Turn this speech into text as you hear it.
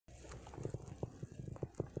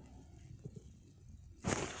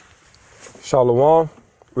Shalom.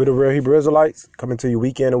 We're the real Hebrew Israelites, coming to you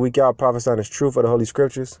week in and week out, prophesying the truth of the Holy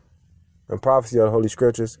Scriptures and prophecy of the Holy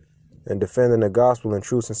Scriptures and defending the gospel in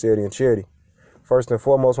true sincerity and charity. First and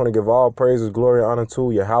foremost, I want to give all praises, glory, and honor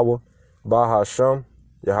to Yahweh, Bahashem,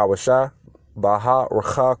 Yahweh Shai, Baha,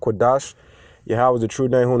 Racha, Kodash. Yahweh is the true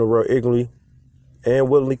name whom the world ignorantly and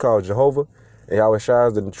willingly called Jehovah. And Yahweh Shai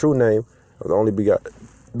is the true name of the only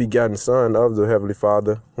begotten Son of the Heavenly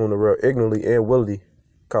Father, whom the world ignorantly and willingly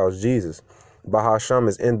calls Jesus. Bahashem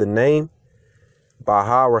is in the name.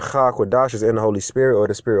 Baha, Racha, Kodash is in the Holy Spirit, or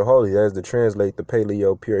the Spirit Holy. That is to translate the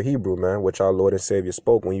Paleo pure Hebrew, man, which our Lord and Savior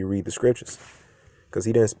spoke when you read the scriptures. Because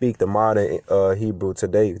he didn't speak the modern Hebrew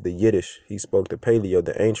today, the Yiddish. He spoke the Paleo,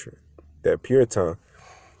 the ancient, that pure tongue.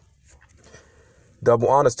 Double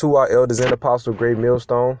honors to our elders and apostles, great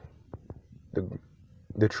millstone,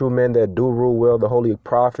 the true men that do rule well, the holy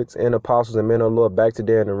prophets and apostles and men of the Lord, back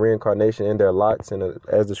today in the reincarnation in their lots, and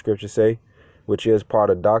as the scriptures say, which is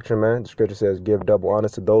part of doctrine, man. The scripture says, give double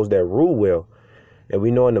honors to those that rule well. And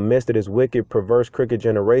we know in the midst of this wicked, perverse, crooked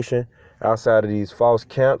generation, outside of these false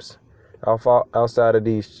camps, outside of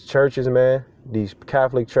these churches, man, these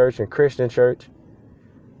Catholic church and Christian church,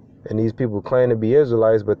 and these people claim to be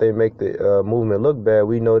Israelites, but they make the movement look bad.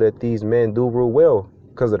 We know that these men do rule well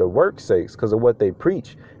because of the work's sakes, because of what they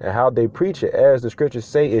preach and how they preach it. As the scriptures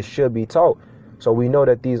say, it should be taught. So we know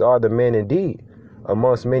that these are the men indeed,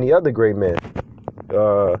 amongst many other great men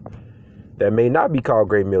that may not be called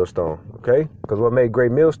great millstone, okay? Because what made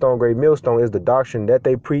great millstone is the doctrine that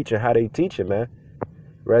they preach and how they teach it, man.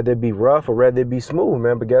 Rather it be rough or rather it be smooth,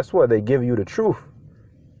 man. But guess what? They give you the truth,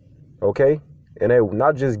 okay? And they're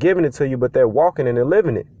not just giving it to you, but they're walking and they're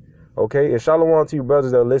living it, okay? And shalom to you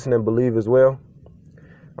brothers that listen and believe as well.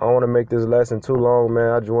 I don't want to make this lesson too long,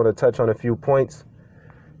 man. I just want to touch on a few points.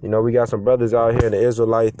 You know, we got some brothers out here in the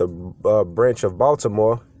Israelite, the branch of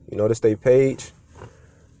Baltimore. You know, this they page.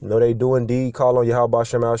 You know, they do indeed call on Yahweh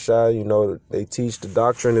Bashem Al Shai. You know, they teach the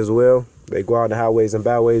doctrine as well. They go out in the highways and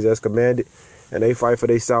byways as commanded. And they fight for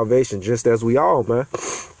their salvation, just as we all, man.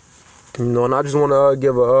 You know, and I just want to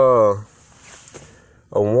give a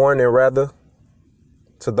warning, rather,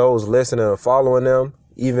 to those listening and following them.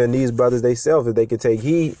 Even these brothers themselves, if they could take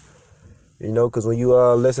heed. You know, because when you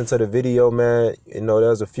listen to the video, man, you know,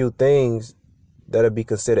 there's a few things that'll be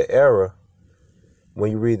considered error when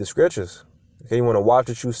you read the scriptures. Okay, you want to watch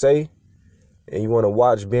what you say, and you want to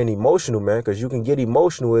watch being emotional, man, because you can get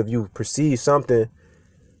emotional if you perceive something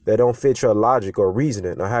that don't fit your logic or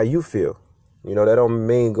reasoning or how you feel. You know, that don't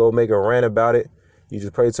mean go make a rant about it. You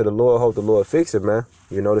just pray to the Lord, hope the Lord fix it, man.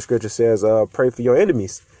 You know, the scripture says, pray for your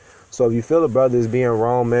enemies. So if you feel a brother is being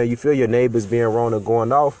wrong, man, you feel your neighbor's being wrong or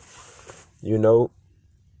going off, you know,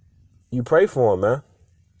 you pray for him, man.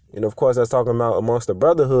 And of course, that's talking about amongst the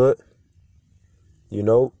brotherhood, you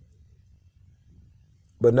know.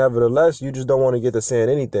 But nevertheless, you just don't want to get to saying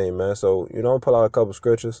anything, man. So, you know, I'm pull out a couple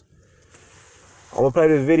scriptures. I'm going to play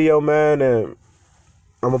this video, man, and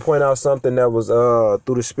I'm going to point out something that was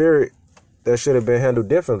through the Spirit that should have been handled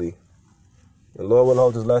differently. And Lord will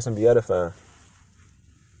hope this lesson be edifying.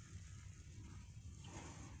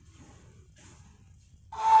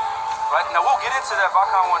 Right, now we'll get into that, but I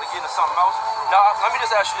kind of want to get into something else. Now, let me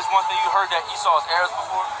just ask you this one thing. You heard that Esau's heirs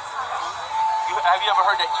before? Have you ever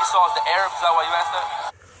heard that Esau's the heir? Is that why you asked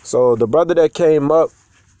that? So the brother that came up,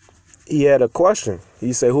 he had a question.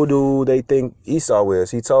 He said, who do they think Esau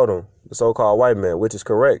is? He told him, the so-called white man, which is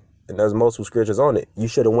correct. And there's multiple scriptures on it. You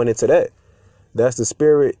should have went into that. That's the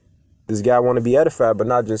spirit. This guy want to be edified, but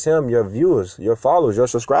not just him, your viewers, your followers, your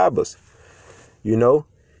subscribers. You know,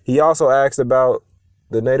 he also asked about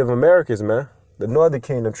the Native Americans, man, the Northern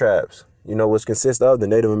Kingdom tribes, you know, which consist of the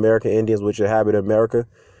Native American Indians, which inhabit America.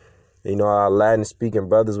 You know, our Latin-speaking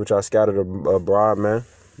brothers, which are scattered abroad, man.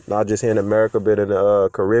 Not just here in America, but in the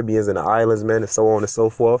Caribbeans and the islands, man, and so on and so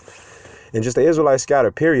forth. And just the Israelites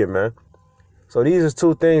scattered, period, man. So these are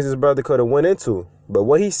two things this brother could have went into. But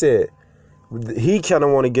what he said, he kind of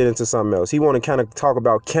want to get into something else. He want to kind of talk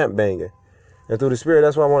about camp banging. And through the Spirit,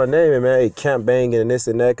 that's why I want to name it, man. Hey, camp banging and this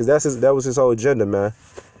and that, because that was his whole agenda, man.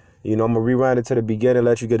 You know, I'm going to rewind it to the beginning,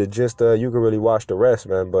 let you get a gist. You can really watch the rest,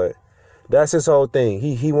 man. But that's his whole thing.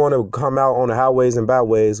 He want to come out on the highways and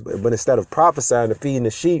byways, but instead of prophesying and feeding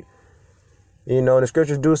the sheep, you know, the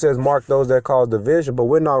scriptures do says mark those that cause division, but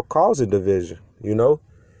we're not causing division, you know.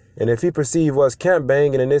 And if he perceive us camp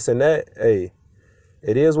banging and this and that, hey,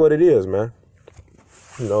 it is what it is, man.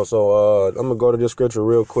 You know, so I'm going to go to this scripture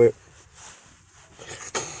real quick.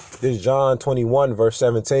 This is John 21, verse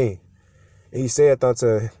 17. He saith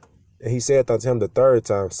unto him the third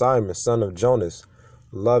time, Simon, son of Jonas,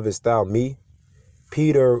 lovest thou me?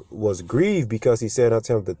 Peter was grieved because he said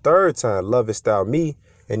unto him the third time, lovest thou me?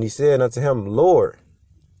 And he said unto him, Lord,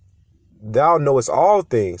 thou knowest all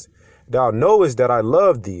things. Thou knowest that I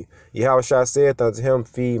love thee. Yahushua saith unto him,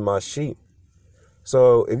 feed my sheep.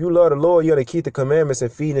 So if you love the Lord, you're going to keep the commandments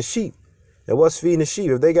and feed the sheep. And what's feeding the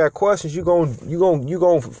sheep? If they got questions, you going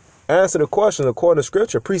to answer the question according to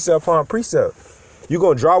scripture, precept upon precept. You're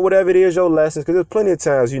going to draw whatever it is, your lessons, because there's plenty of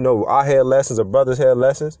times, I had lessons or brothers had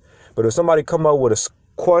lessons. But if somebody come up with a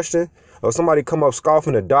question or somebody come up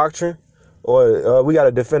scoffing the doctrine or we got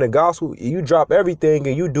to defend the gospel, you drop everything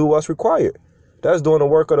and you do what's required. That's doing the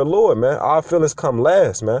work of the Lord, man. Our feelings come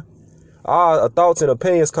last, man. Our thoughts and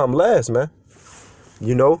opinions come last, man.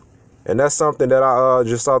 And that's something that I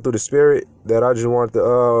just saw through the spirit that I just want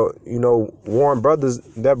to, warn brothers,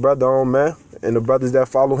 that brother on, man, and the brothers that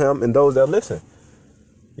follow him and those that listen.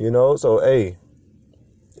 So, hey,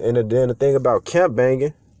 and then the thing about camp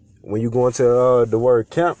banging, when you go into the word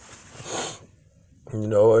camp,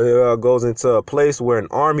 it goes into a place where an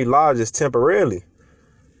army lodges temporarily.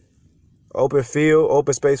 Open field,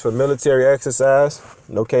 open space for military exercise.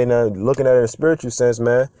 Okay, now looking at it in a spiritual sense,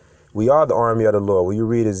 man, we are the army of the Lord. When you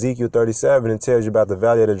read Ezekiel 37, it tells you about the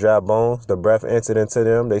valley of the dry bones. The breath entered into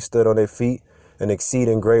them. They stood on their feet, an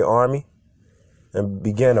exceeding great army, and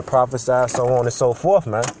began to prophesy, so on and so forth,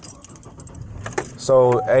 man.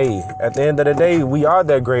 So, hey, at the end of the day, we are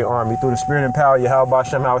that great army through the spirit and power of Yahweh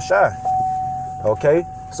Shem Shai. Okay?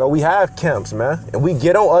 So we have camps, man. And we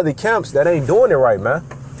get on other camps that ain't doing it right, man.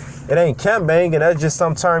 It ain't camp banging. That's just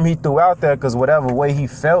some term he threw out there because whatever way he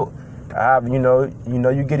felt,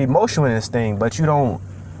 you get emotional in this thing, but you don't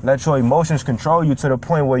let your emotions control you to the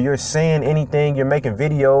point where you're saying anything, you're making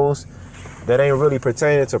videos that ain't really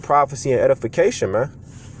pertaining to prophecy and edification, man.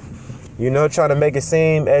 Trying to make it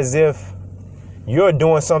seem as if you're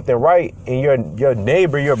doing something right and your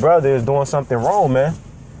neighbor, your brother is doing something wrong, man.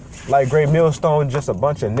 Like Great Millstone, just a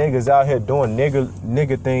bunch of niggas out here doing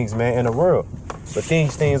nigger things, man, in the world. But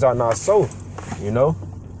these things are not so,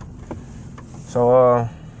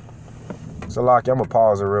 So, Lockie, I'm going to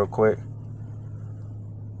pause it real quick.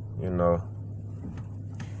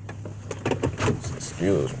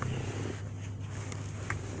 Excuse me.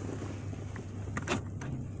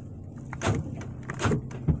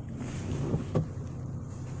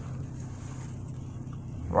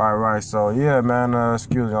 Right. So, yeah, man,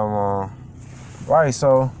 excuse me. Right,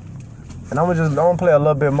 so, and I'm going to play a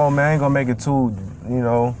little bit more, man. I ain't going to make it too,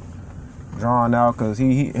 drawn out, because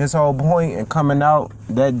his whole point in coming out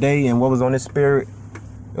that day and what was on his spirit,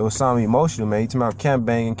 it was something emotional, man. He talking about camp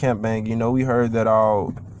bang. We heard that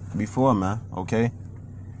all before, man. Okay,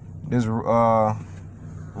 this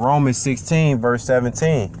Romans 16 verse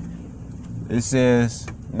 17, it says,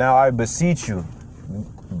 now I beseech you,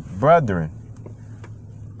 brethren,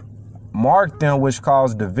 mark them which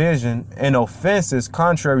cause division and offenses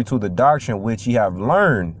contrary to the doctrine which ye have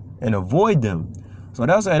learned, and avoid them. So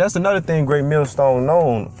that's another thing Great Millstone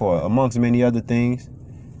known for, amongst many other things.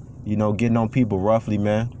 Getting on people roughly,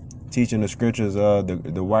 man. Teaching the scriptures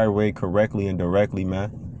the right way, correctly and directly,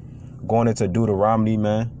 man. Going into Deuteronomy,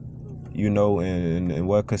 man. And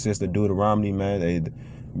what consists of Deuteronomy, man.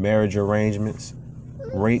 Marriage arrangements,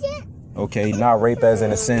 rape. Okay, not rape as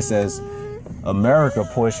in a sense as America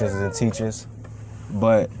pushes and teaches.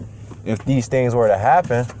 But if these things were to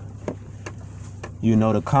happen,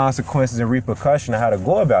 the consequences and repercussion of how to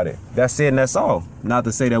go about it. That's it and that's all. Not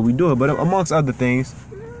to say that we do it, but amongst other things.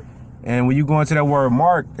 And when you go into that word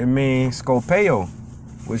mark, it means scopeo,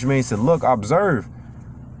 which means to look, observe.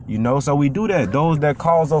 So we do that. Those that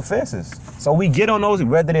cause offenses. So we get on those,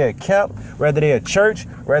 whether they're camp, whether they're church,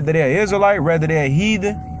 whether they're Israelite, whether they're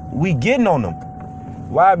heathen, we getting on them.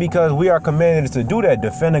 Why? Because we are commanded to do that.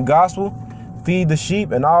 Defend the gospel, feed the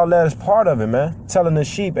sheep, and all that is part of it, man. Telling the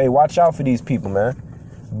sheep, hey, watch out for these people, man.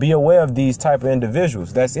 Be aware of these type of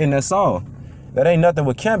individuals. That's all. That ain't nothing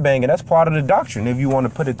with camp banging. That's part of the doctrine, if you want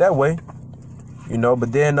to put it that way.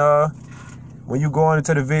 But then when you go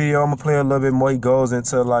into the video, I'm going to play a little bit more. He goes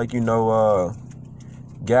into,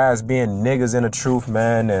 guys being niggas in the truth,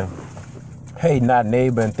 man, and hating not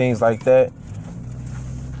neighbor and things like that.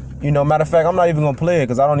 Matter of fact, I'm not even going to play it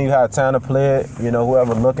because I don't even have time to play it.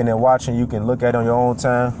 Whoever looking and watching, you can look at it on your own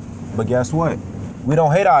time. But guess what? We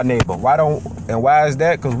don't hate our neighbor. Why is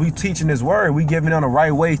that? Because we teaching this word. We giving them the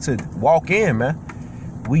right way to walk in, man.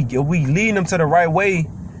 We leading them to the right way,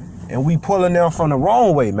 and we pulling them from the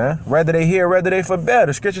wrong way, man. Whether they hear, whether they for better.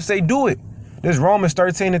 The scripture say do it. This Romans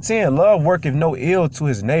 13:10. Love worketh no ill to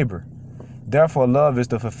his neighbor. Therefore, love is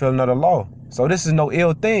the fulfilling of the law. So this is no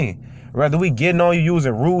ill thing. Whether we getting on you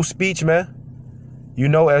using rude speech, man.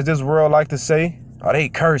 As this world like to say, Oh, they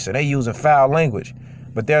cursing, they using foul language.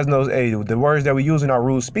 But there's no, hey, the words that we're using are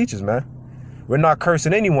rude speeches, man. We're not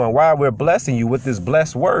cursing anyone. Why? We're blessing you with this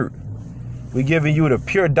blessed word. We're giving you the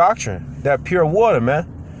pure doctrine, that pure water, man.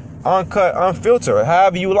 Uncut, unfiltered,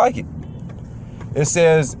 however you like it. It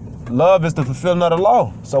says love is the fulfilling of the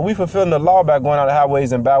law. So we fulfilling the law by going out the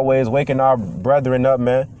highways and byways, waking our brethren up,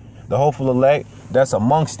 man. The hopeful elect that's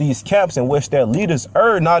amongst these camps in which their leaders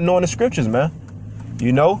err, not knowing the scriptures, man.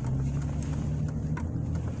 You know?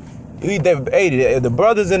 The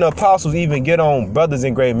brothers and the apostles even get on brothers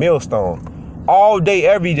in Great Millstone all day,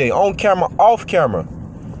 every day, on camera, off camera,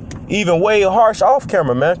 even way harsh off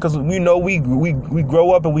camera, man. Because we know we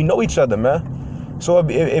grow up and we know each other, man. So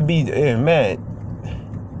it be man.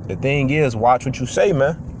 The thing is, watch what you say,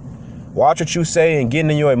 man. Watch what you say and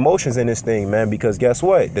getting in your emotions in this thing, man. Because guess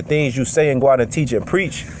what? The things you say and go out and teach and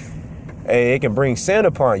preach, hey, it can bring sin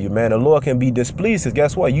upon you, man. The Lord can be displeased. Because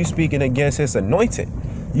guess what? You speaking against his anointed.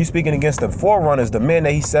 You speaking against the forerunners, the men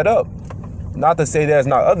that he set up. Not to say there's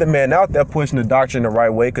not other men out there pushing the doctrine the right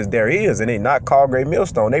way, because there is, and they not called Great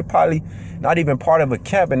Millstone. They probably not even part of a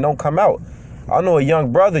camp and don't come out. I know a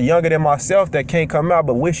young brother, younger than myself, that can't come out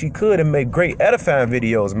but wish he could and make great edifying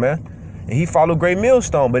videos, man. And he followed Great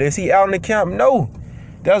Millstone, but is he out in the camp? No.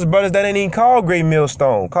 There's brothers that ain't even called Great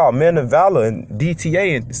Millstone, called Men of Valor and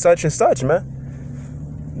DTA and such,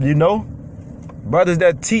 man. You know? Brothers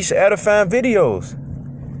that teach edifying videos.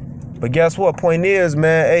 But guess what? Point is,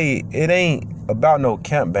 man, hey, it ain't about no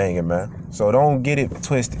camp banging, man. So don't get it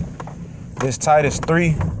twisted. This Titus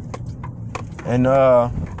 3 and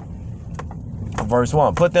verse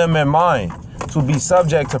 1. Put them in mind to be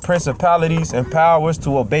subject to principalities and powers,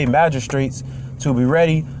 to obey magistrates, to be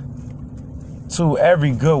ready to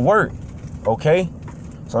every good work. Okay?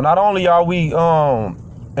 So not only are we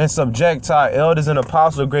and subject to our elders and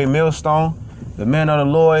apostles of Great Millstone, the men of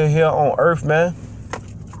the Lord here on earth, man.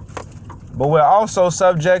 But we're also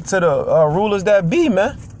subject to the rulers that be,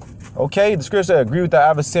 man. Okay, the scripture agree with the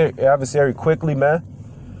adversary quickly, man.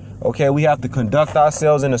 Okay, we have to conduct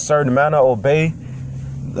ourselves in a certain manner, obey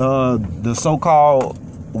the so-called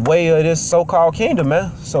way of this so-called kingdom,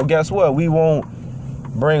 man. So guess what? We won't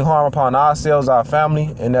bring harm upon ourselves, our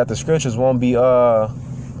family, and that the scriptures won't be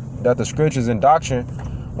that the scriptures and doctrine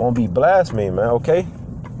won't be blasphemed, man. Okay,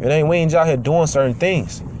 we ain't out here doing certain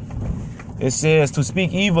things. It says to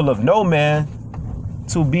speak evil of no man,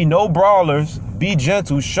 to be no brawlers, be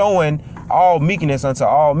gentle, showing all meekness unto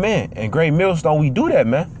all men. And Great Millstone, we do that,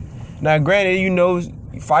 man. Now, granted, you know,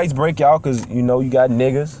 fights break out because, you know, you got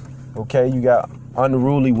niggas, okay? You got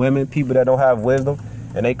unruly women, people that don't have wisdom,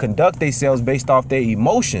 and they conduct themselves based off their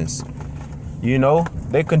emotions. You know,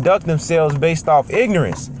 they conduct themselves based off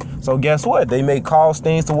ignorance. So guess what? They may cause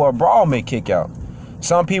things to where a brawl may kick out.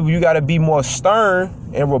 Some people, you got to be more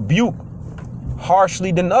stern and rebuke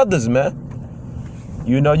harshly than others, man.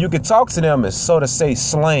 You know, you could talk to them as, so to say,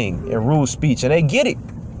 slang and rude speech, and they get it.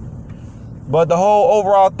 But the whole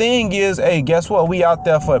overall thing is, hey, guess what? We out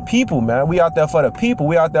there for the people, man. We out there for the people.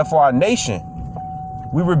 We out there for our nation.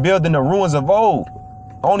 We rebuilding the ruins of old.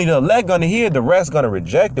 Only the elect gonna hear, the rest gonna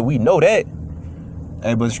reject it. We know that.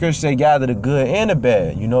 Hey, but the scripture say gather the good and the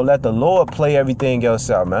bad. You know, let the Lord play everything else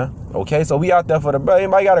out, man. Okay, so we out there for the brother.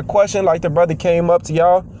 Anybody got a question like the brother came up to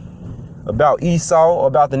y'all about Esau or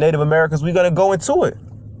about the Native Americans? We're gonna go into it.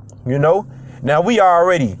 You know? Now we are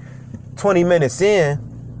already 20 minutes in,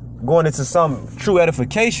 going into some true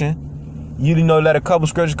edification. You know, let a couple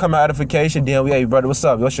scriptures come out edification, then we, hey brother, what's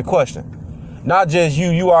up? What's your question? Not just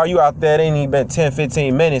you out there, it ain't even been 10,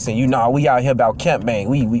 15 minutes and you know we out here about camp bang.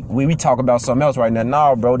 We talk about something else right now.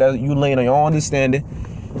 Nah, bro, that you lean on your own understanding.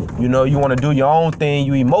 You know, you want to do your own thing,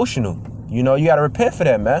 you emotional. You know, you gotta repent for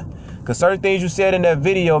that, man. Cause certain things you said in that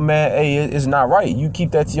video, man, hey, it's not right. You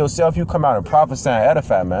keep that to yourself, you come out and prophesy and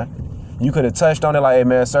edify, man. You could have touched on it like, hey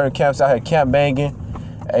man, certain camps out here camp banging.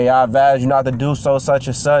 Hey, I advise you not to do so, such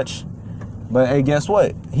and such. But hey, guess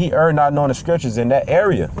what? He erred not knowing the scriptures in that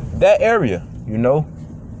area, you know.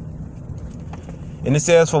 And it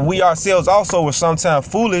says, for we ourselves also were sometimes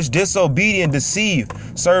foolish, disobedient, deceived,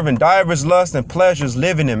 serving divers lusts and pleasures,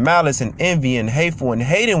 living in malice and envy and hateful and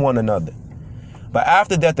hating one another. But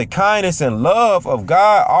after that, the kindness and love of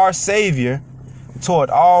God, our Savior, toward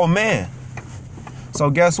all men. So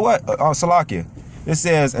guess what? Salakia. It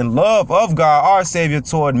says, and love of God, our Savior,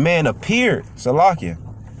 toward man appeared. Salakia.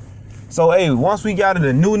 So, hey, once we got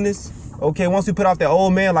into newness, okay, once we put off that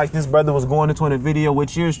old man, like this brother was going into in the video,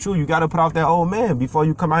 which is true, you got to put off that old man before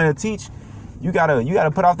you come out here and teach. You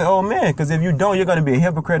gotta put off the old man, because if you don't, you're gonna be a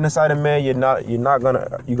hypocrite in the sight of man. You're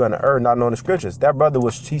gonna err not knowing the scriptures. That brother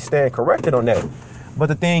he's staying corrected on that. But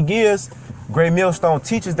the thing is, Great Millstone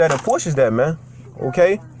teaches that and pushes that, man.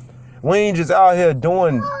 Okay? We ain't just out here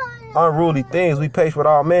doing unruly things. We patient with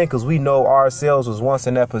all men because we know ourselves was once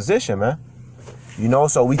in that position, man. You know,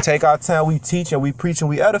 so we take our time, we teach and we preach and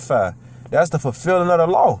we edify. That's the fulfilling of the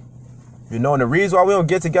law. You know, and the reason why we don't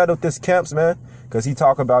get together with this camps, man, because he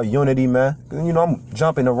talk about unity, man. You know, I'm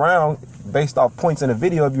jumping around based off points in the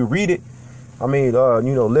video. If you read it, I mean, you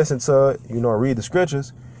know, listen to it, you know, read the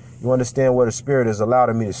scriptures, you understand what the Spirit is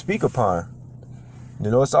allowing me to speak upon.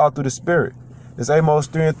 You know, it's all through the Spirit. It's Amos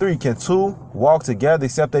 3:3. Can two walk together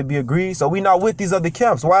except they be agreed? So we not with these other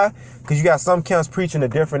camps. Why? Because you got some camps preaching a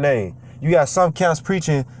different name. You got some camps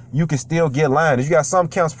preaching you can still get lined. You got some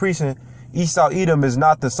camps preaching Esau Edom is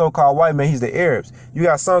not the so-called white man, he's the Arabs. You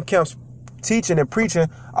got some camps teaching and preaching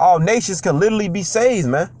all nations can literally be saved,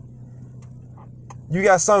 man. You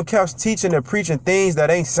got some camps teaching and preaching things that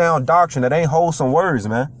ain't sound doctrine, that ain't wholesome words,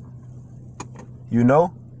 man. You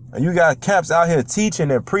know? And you got camps out here teaching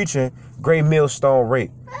and preaching great millstone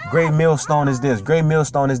rape. Great millstone is this. Great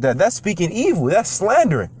millstone is that. That's speaking evil. That's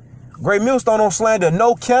slandering. Great millstone don't slander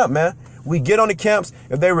no camp, man. We get on the camps.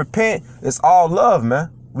 If they repent, it's all love,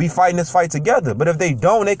 man. We fighting this fight together. But if they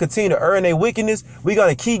don't, they continue to earn their wickedness. We're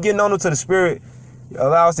going to keep getting on them to the Spirit.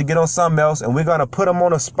 Allow us to get on something else. And we're going to put them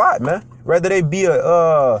on a spot, man. Whether they be in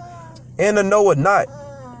the know or not.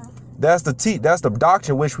 That's the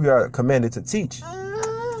doctrine which we are commanded to teach.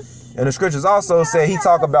 And the scriptures also say he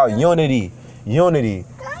talk about unity,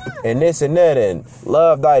 and this and that, and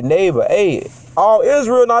love thy neighbor. Hey, all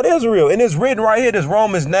Israel, not Israel. And it's written right here, this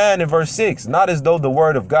Romans 9 and verse 6. Not as though the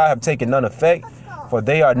word of God have taken none effect, for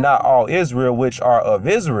they are not all Israel which are of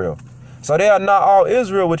Israel. So they are not all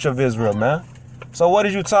Israel which of Israel, man. So what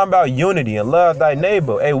is you talking about unity and love thy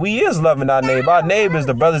neighbor? Hey, we is loving our neighbor. Our neighbor is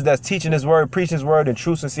the brothers that's teaching his word, preaching his word in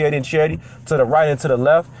true sincerity and charity to the right and to the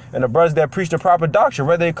left. And the brothers that preach the proper doctrine,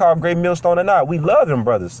 whether they call great millstone or not. We love them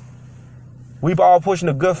brothers. We all pushing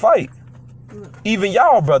a good fight. Even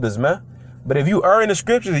y'all brothers, man. But if you err in the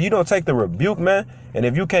scriptures and you don't take the rebuke, man, and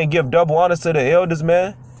if you can't give double honors to the elders,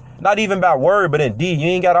 man, not even by word, but in deed. You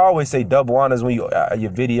ain't got to always say double honors when you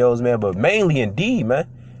your videos, man, but mainly in deed, man.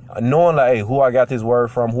 Knowing like, hey, who I got this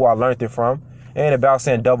word from, who I learned it from. Ain't about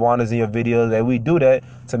saying double honors in your videos. And we do that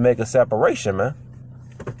to make a separation, man.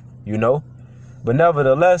 You know? But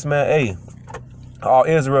nevertheless, man, hey, all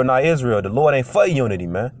Israel, not Israel. The Lord ain't for unity,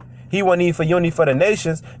 man. He wasn't even for unity for the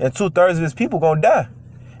nations, and 2/3 of his people gonna die.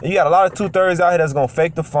 And you got a lot of 2/3 out here that's gonna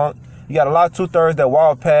fake the funk. You got a lot of 2/3 that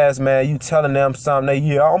walk past, man. You telling them something.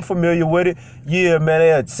 Yeah, I'm familiar with it. Yeah, man,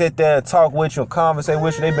 they'll sit there and talk with you and conversate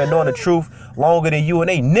with you. They been knowing the truth longer than you, and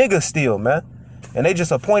they niggas still, man. And they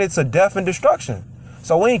just appointed to death and destruction.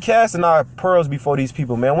 So we ain't casting our pearls before these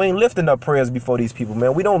people, man. We ain't lifting up prayers before these people,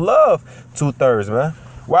 man. We don't love 2/3, man.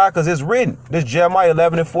 Why? Because it's written. This Jeremiah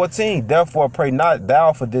 11 and 14. Therefore, pray not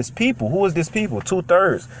thou for this people. Who is this people?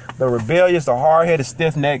 2/3. The rebellious, the hard-headed,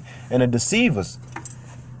 stiff-necked, and the deceivers.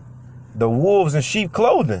 The wolves in sheep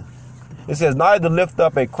clothing. It says, neither lift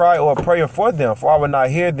up a cry or a prayer for them, for I will not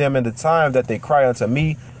hear them in the time that they cry unto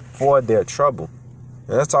me for their trouble.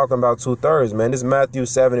 And that's talking about 2/3, man. This is Matthew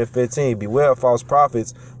 7 and 15. Beware of false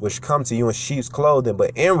prophets which come to you in sheep's clothing,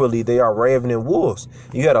 but inwardly they are ravening wolves.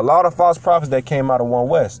 You had a lot of false prophets that came out of One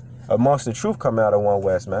West, amongst the truth coming out of One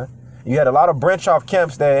West, man. You had a lot of branch off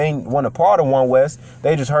camps that ain't one a part of One West.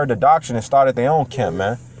 They just heard the doctrine and started their own camp,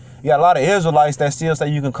 man. You got a lot of Israelites that still say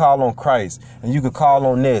you can call on Christ and you can call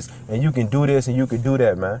on this and you can do this and you can do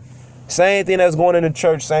that, man. Same thing that's going in the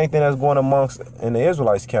church, same thing that's going amongst in the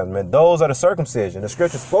Israelites camp, man. Those are the circumcision. The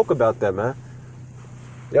scripture spoke about that, man.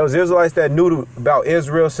 There was Israelites that knew about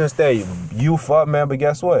Israel since they youth up, man. But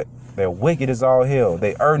guess what? They're wicked as all hell.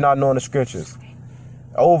 They are not knowing the scriptures.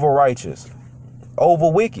 Over righteous.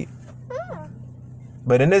 Over wicked.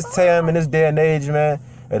 But in this time, in this day and age, man,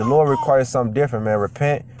 the Lord requires something different, man.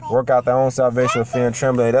 Repent, work out their own salvation with fear and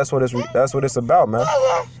trembling. That's what it's about, man.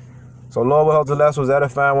 So Lord, we hope the lesson was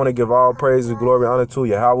edifying. I want to give all praise and glory and honor to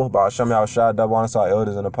Yahweh. By Hashem Yahushua, double honor to our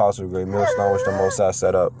elders and apostles, great millstone which the Most High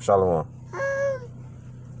set up. Shalom.